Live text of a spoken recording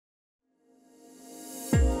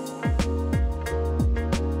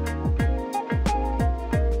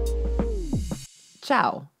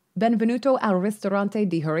Ciao. Benvenuto al ristorante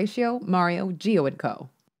di Horatio, Mario, Gio & Co.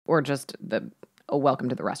 Or just welcome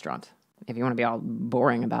to the restaurant, if you want to be all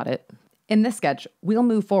boring about it. In this sketch, we'll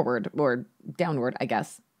move forward, or downward, I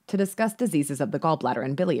guess, to discuss diseases of the gallbladder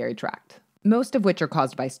and biliary tract, most of which are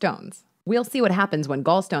caused by stones. We'll see what happens when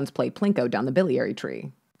gallstones play plinko down the biliary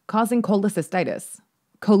tree, causing cholecystitis,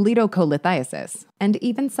 cholelithiasis, and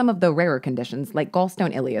even some of the rarer conditions like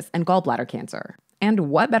gallstone ileus and gallbladder cancer.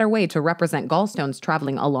 And what better way to represent gallstones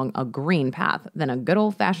traveling along a green path than a good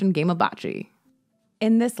old-fashioned game of bocce?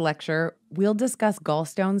 In this lecture, we'll discuss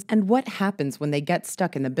gallstones and what happens when they get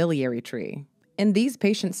stuck in the biliary tree. In these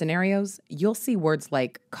patient scenarios, you'll see words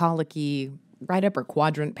like colicky, right upper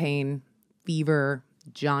quadrant pain, fever,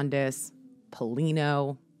 jaundice,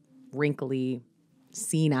 pollino, wrinkly,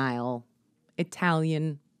 senile,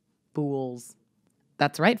 Italian, fools.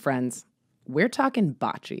 That's right, friends. We're talking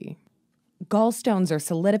bocce. Gallstones are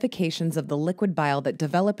solidifications of the liquid bile that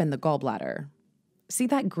develop in the gallbladder. See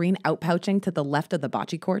that green outpouching to the left of the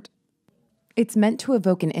bocce court? It's meant to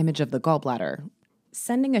evoke an image of the gallbladder,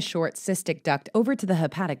 sending a short cystic duct over to the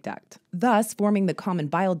hepatic duct, thus forming the common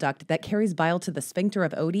bile duct that carries bile to the sphincter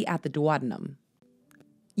of Oddi at the duodenum.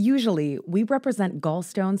 Usually, we represent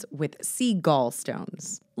gallstones with sea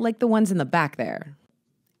gallstones, like the ones in the back there.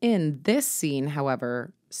 In this scene,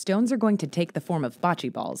 however, stones are going to take the form of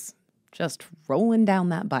bocce balls, just rolling down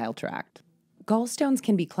that bile tract. Gallstones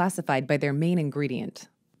can be classified by their main ingredient,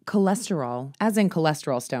 cholesterol, as in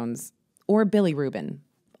cholesterol stones, or bilirubin,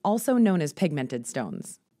 also known as pigmented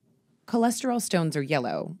stones. Cholesterol stones are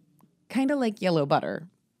yellow, kind of like yellow butter,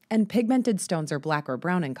 and pigmented stones are black or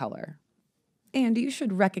brown in color. And you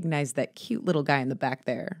should recognize that cute little guy in the back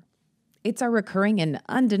there. It's our recurring and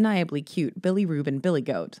undeniably cute bilirubin billy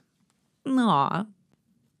goat. Aw.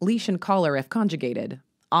 Leash and collar if conjugated.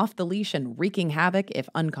 Off the leash and wreaking havoc if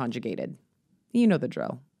unconjugated. You know the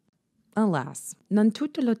drill. Alas, non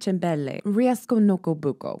tutte le ciambelle riescono col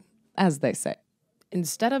buco, as they say.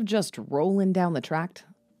 Instead of just rolling down the tract,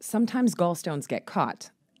 sometimes gallstones get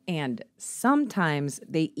caught, and sometimes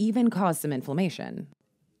they even cause some inflammation.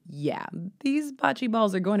 Yeah, these bocce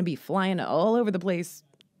balls are going to be flying all over the place,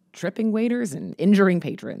 tripping waiters and injuring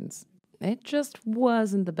patrons. It just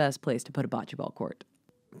wasn't the best place to put a bocce ball court.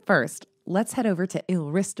 First, let's head over to Il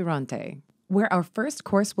Ristorante, where our first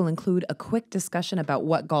course will include a quick discussion about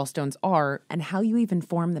what gallstones are and how you even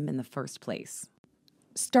form them in the first place.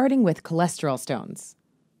 Starting with cholesterol stones.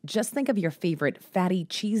 Just think of your favorite fatty,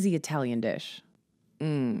 cheesy Italian dish.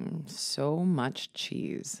 So much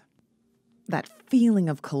cheese. That feeling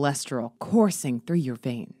of cholesterol coursing through your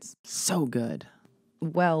veins. So good.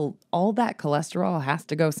 Well, all that cholesterol has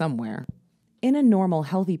to go somewhere. In a normal,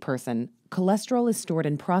 healthy person, cholesterol is stored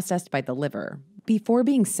and processed by the liver before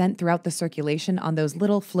being sent throughout the circulation on those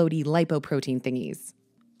little floaty lipoprotein thingies.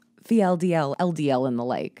 VLDL, LDL, and the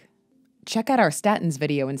like. Check out our statins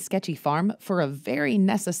video in SketchyPharm for a very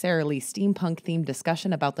necessarily steampunk-themed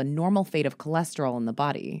discussion about the normal fate of cholesterol in the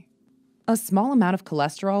body. A small amount of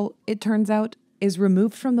cholesterol, it turns out, is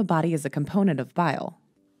removed from the body as a component of bile.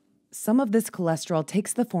 Some of this cholesterol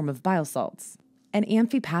takes the form of bile salts, an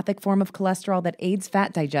amphipathic form of cholesterol that aids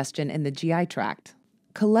fat digestion in the GI tract.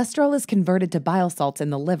 Cholesterol is converted to bile salts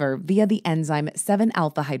in the liver via the enzyme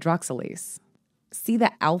 7-alpha hydroxylase. See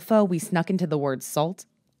the alpha we snuck into the word salt,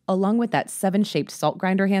 along with that 7-shaped salt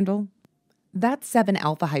grinder handle? That's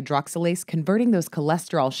 7-alpha hydroxylase converting those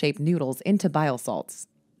cholesterol-shaped noodles into bile salts.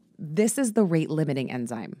 This is the rate-limiting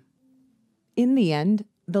enzyme. In the end,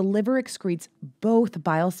 the liver excretes both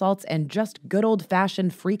bile salts and just good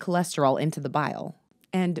old-fashioned free cholesterol into the bile.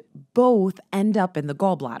 And both end up in the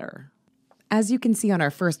gallbladder. As you can see on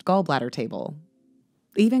our first gallbladder table.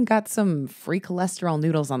 Even got some free cholesterol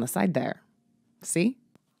noodles on the side there. See?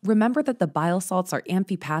 Remember that the bile salts are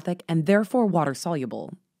amphipathic and therefore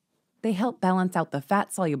water-soluble. They help balance out the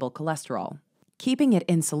fat-soluble cholesterol, keeping it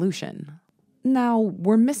in solution. Now,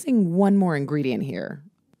 we're missing one more ingredient here.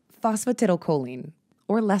 Phosphatidylcholine,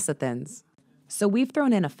 or lecithins. So we've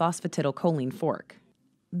thrown in a phosphatidylcholine fork.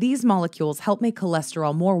 These molecules help make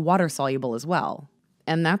cholesterol more water-soluble as well.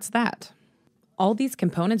 And that's that. All these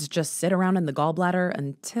components just sit around in the gallbladder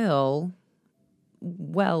until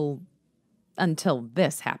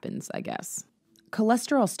this happens, I guess.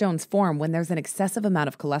 Cholesterol stones form when there's an excessive amount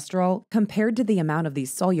of cholesterol compared to the amount of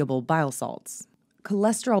these soluble bile salts.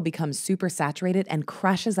 Cholesterol becomes supersaturated and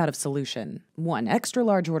crashes out of solution. One extra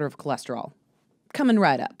large order of cholesterol. Coming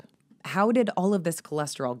right up. How did all of this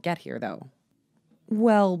cholesterol get here, though?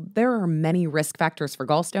 Well, there are many risk factors for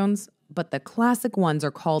gallstones, but the classic ones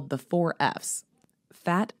are called the 4 Fs.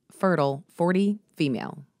 Fat, fertile, 40,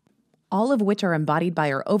 female. All of which are embodied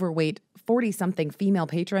by our overweight, 40-something female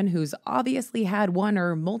patron who's obviously had one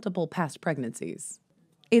or multiple past pregnancies.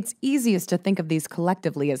 It's easiest to think of these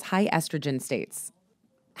collectively as high estrogen states.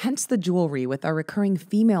 Hence the jewelry with our recurring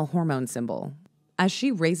female hormone symbol. As she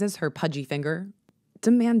raises her pudgy finger,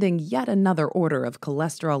 demanding yet another order of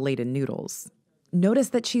cholesterol-laden noodles, notice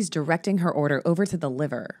that she's directing her order over to the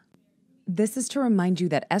liver. This is to remind you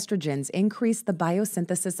that estrogens increase the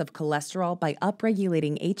biosynthesis of cholesterol by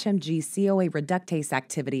upregulating HMG-CoA reductase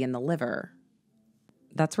activity in the liver.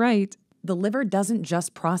 That's right, the liver doesn't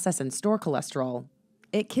just process and store cholesterol,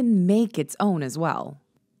 it can make its own as well.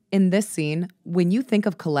 In this scene, when you think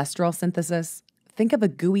of cholesterol synthesis, think of a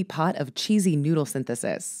gooey pot of cheesy noodle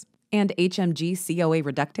synthesis. And HMG-CoA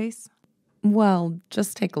reductase? Well,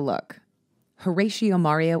 just take a look. Horatio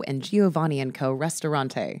Mario and Giovanni & Co.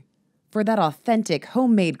 Ristorante, for that authentic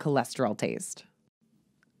homemade cholesterol taste.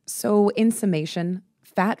 So, in summation,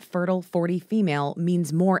 fat, fertile, 40 female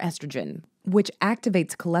means more estrogen, which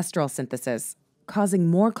activates cholesterol synthesis, causing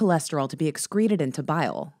more cholesterol to be excreted into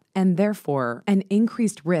bile, and therefore an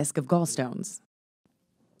increased risk of gallstones.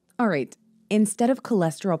 All right, instead of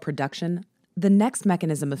cholesterol production, the next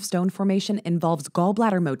mechanism of stone formation involves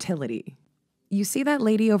gallbladder motility. You see that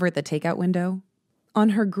lady over at the takeout window? On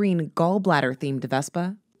her green gallbladder-themed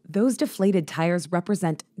Vespa, those deflated tires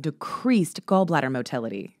represent decreased gallbladder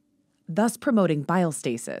motility, thus promoting bile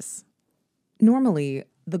stasis. Normally,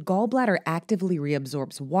 the gallbladder actively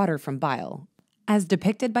reabsorbs water from bile, as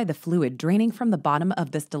depicted by the fluid draining from the bottom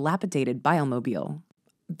of this dilapidated bilemobile.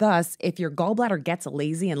 Thus, if your gallbladder gets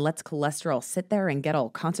lazy and lets cholesterol sit there and get all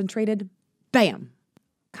concentrated, bam!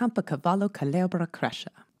 Campa cavallo calebra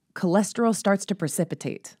crescia. Cholesterol starts to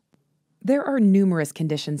precipitate. There are numerous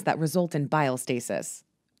conditions that result in bile stasis.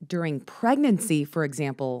 During pregnancy, for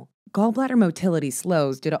example, gallbladder motility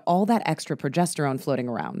slows due to all that extra progesterone floating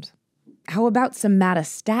around. How about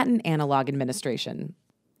somatostatin analog administration?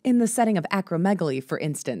 In the setting of acromegaly, for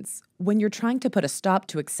instance, when you're trying to put a stop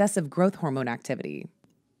to excessive growth hormone activity.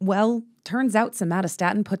 Well, turns out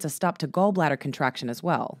somatostatin puts a stop to gallbladder contraction as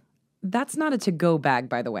well. That's not a to-go bag,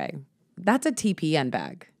 by the way. That's a TPN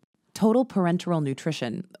bag. Total parenteral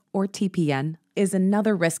nutrition, or TPN, is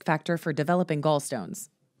another risk factor for developing gallstones,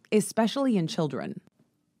 especially in children.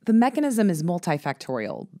 The mechanism is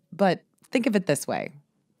multifactorial, but think of it this way.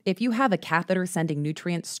 If you have a catheter sending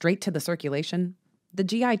nutrients straight to the circulation, the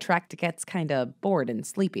GI tract gets kinda bored and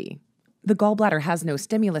sleepy. The gallbladder has no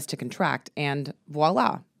stimulus to contract, and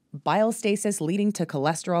voila, bile stasis leading to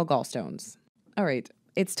cholesterol gallstones. All right,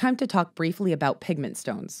 it's time to talk briefly about pigment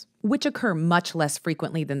stones, which occur much less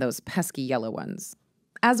frequently than those pesky yellow ones.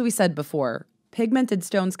 As we said before, pigmented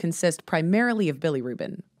stones consist primarily of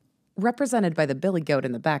bilirubin, represented by the billy goat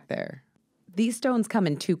in the back there. These stones come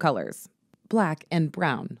in two colors, black and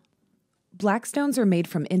brown. Black stones are made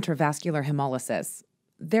from intravascular hemolysis.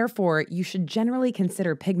 Therefore, you should generally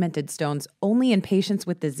consider pigmented stones only in patients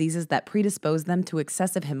with diseases that predispose them to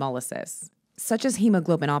excessive hemolysis, such as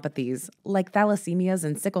hemoglobinopathies like thalassemias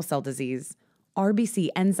and sickle cell disease, RBC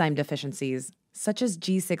enzyme deficiencies such as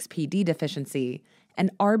G6PD deficiency,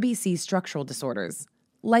 and RBC structural disorders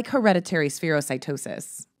like hereditary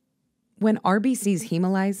spherocytosis. When RBCs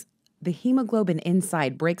hemolyze, the hemoglobin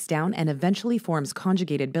inside breaks down and eventually forms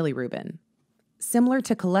conjugated bilirubin. Similar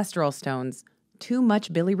to cholesterol stones, too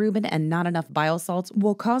much bilirubin and not enough bile salts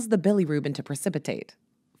will cause the bilirubin to precipitate,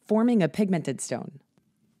 forming a pigmented stone.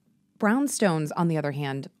 Brown stones, on the other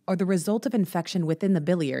hand, are the result of infection within the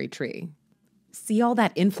biliary tree. See all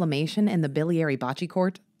that inflammation in the biliary bocce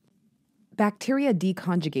court? Bacteria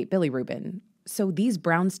deconjugate bilirubin, so these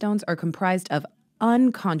brown stones are comprised of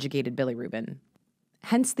unconjugated bilirubin,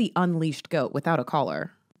 hence the unleashed goat without a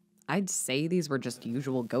collar. I'd say these were just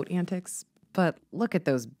usual goat antics, but look at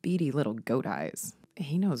those beady little goat eyes.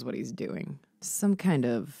 He knows what he's doing. Some kind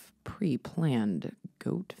of pre-planned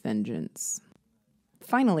goat vengeance.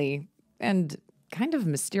 Finally, and kind of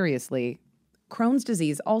mysteriously, Crohn's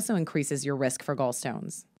disease also increases your risk for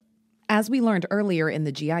gallstones. As we learned earlier in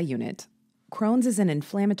the GI unit, Crohn's is an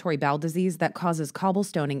inflammatory bowel disease that causes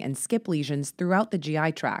cobblestoning and skip lesions throughout the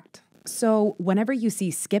GI tract. So whenever you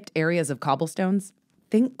see skipped areas of cobblestones,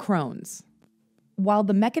 think Crohn's. While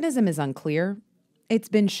the mechanism is unclear, it's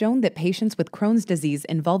been shown that patients with Crohn's disease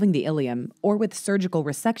involving the ileum or with surgical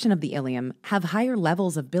resection of the ileum have higher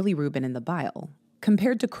levels of bilirubin in the bile,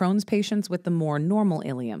 compared to Crohn's patients with the more normal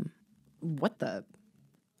ileum. What the?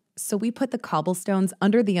 So we put the cobblestones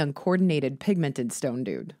under the uncoordinated pigmented stone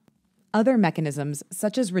dude. Other mechanisms,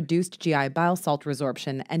 such as reduced GI bile salt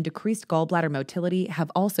resorption and decreased gallbladder motility,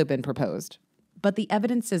 have also been proposed, but the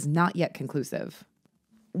evidence is not yet conclusive.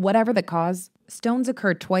 Whatever the cause, Stones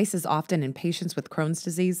occur twice as often in patients with Crohn's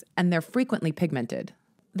disease, and they're frequently pigmented.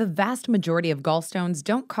 The vast majority of gallstones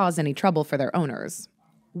don't cause any trouble for their owners.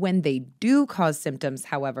 When they do cause symptoms,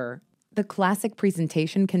 however, the classic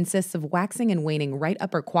presentation consists of waxing and waning right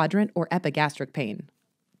upper quadrant or epigastric pain,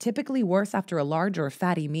 typically worse after a large or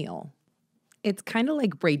fatty meal. It's kind of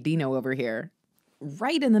like Bradino over here,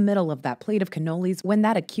 right in the middle of that plate of cannolis when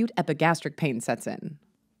that acute epigastric pain sets in.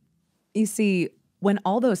 You see, when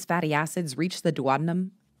all those fatty acids reach the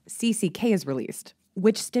duodenum, CCK is released,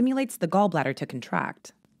 which stimulates the gallbladder to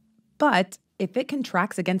contract. But if it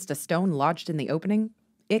contracts against a stone lodged in the opening,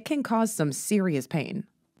 it can cause some serious pain.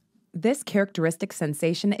 This characteristic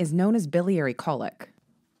sensation is known as biliary colic.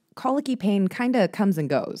 Colicky pain kinda comes and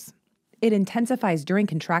goes. It intensifies during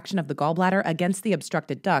contraction of the gallbladder against the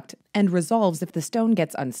obstructed duct and resolves if the stone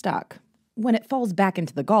gets unstuck. When it falls back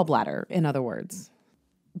into the gallbladder, in other words.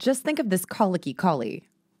 Just think of this colicky collie,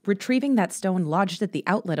 retrieving that stone lodged at the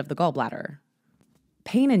outlet of the gallbladder.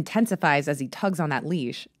 Pain intensifies as he tugs on that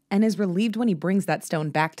leash and is relieved when he brings that stone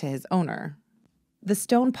back to his owner. The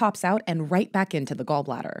stone pops out and right back into the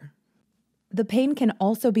gallbladder. The pain can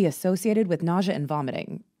also be associated with nausea and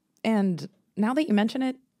vomiting. And now that you mention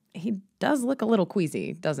it, he does look a little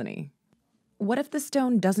queasy, doesn't he? What if the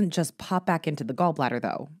stone doesn't just pop back into the gallbladder,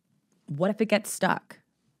 though? What if it gets stuck?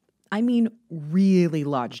 I mean, really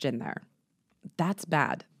lodged in there. That's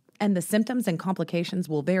bad. And the symptoms and complications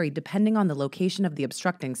will vary depending on the location of the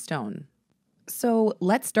obstructing stone. So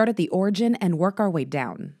let's start at the origin and work our way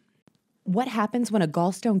down. What happens when a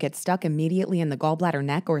gallstone gets stuck immediately in the gallbladder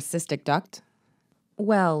neck or cystic duct?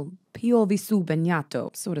 Well, piovi su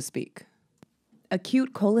bagnato, so to speak.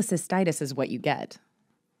 Acute cholecystitis is what you get.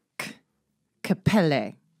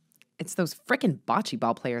 Capelle. It's those frickin' bocce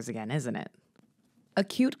ball players again, isn't it?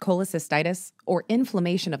 Acute cholecystitis, or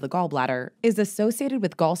inflammation of the gallbladder, is associated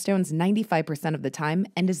with gallstones 95% of the time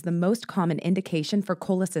and is the most common indication for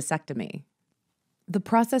cholecystectomy. The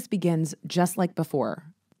process begins just like before.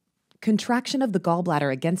 Contraction of the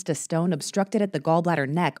gallbladder against a stone obstructed at the gallbladder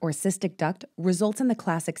neck or cystic duct results in the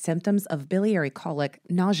classic symptoms of biliary colic,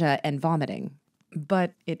 nausea, and vomiting.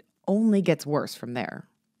 But it only gets worse from there.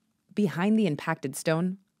 Behind the impacted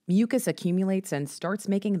stone, mucus accumulates and starts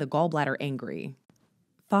making the gallbladder angry.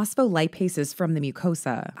 Phospholipases from the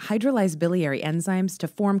mucosa hydrolyze biliary enzymes to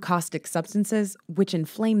form caustic substances which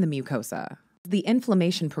inflame the mucosa. The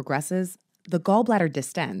inflammation progresses, the gallbladder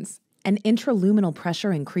distends, and intraluminal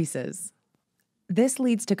pressure increases. This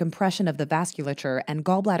leads to compression of the vasculature and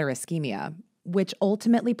gallbladder ischemia, which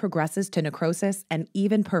ultimately progresses to necrosis and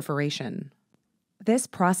even perforation. This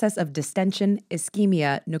process of distension,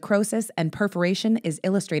 ischemia, necrosis, and perforation is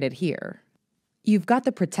illustrated here. You've got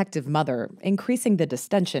the protective mother increasing the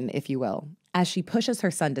distension, if you will, as she pushes her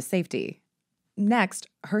son to safety. Next,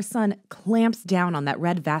 her son clamps down on that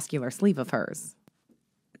red vascular sleeve of hers.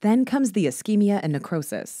 Then comes the ischemia and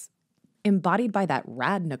necrosis, embodied by that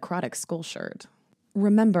rad necrotic skull shirt.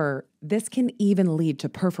 Remember, this can even lead to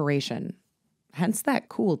perforation, hence that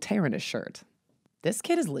cool tear in his shirt. This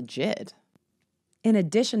kid is legit. In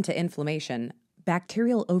addition to inflammation,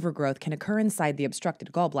 bacterial overgrowth can occur inside the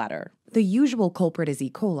obstructed gallbladder. The usual culprit is E.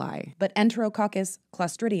 coli, but Enterococcus,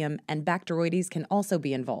 Clostridium, and Bacteroides can also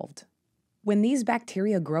be involved. When these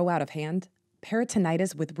bacteria grow out of hand,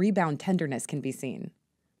 peritonitis with rebound tenderness can be seen.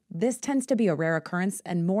 This tends to be a rare occurrence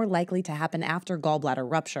and more likely to happen after gallbladder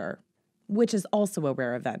rupture, which is also a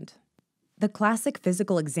rare event. The classic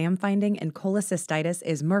physical exam finding in cholecystitis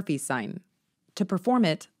is Murphy's sign. To perform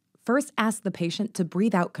it, first ask the patient to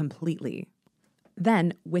breathe out completely.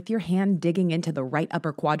 Then, with your hand digging into the right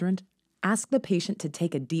upper quadrant, ask the patient to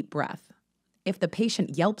take a deep breath. If the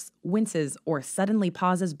patient yelps, winces, or suddenly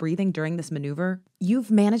pauses breathing during this maneuver,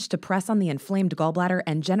 you've managed to press on the inflamed gallbladder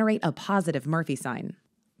and generate a positive Murphy sign.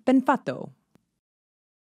 Ben fatto.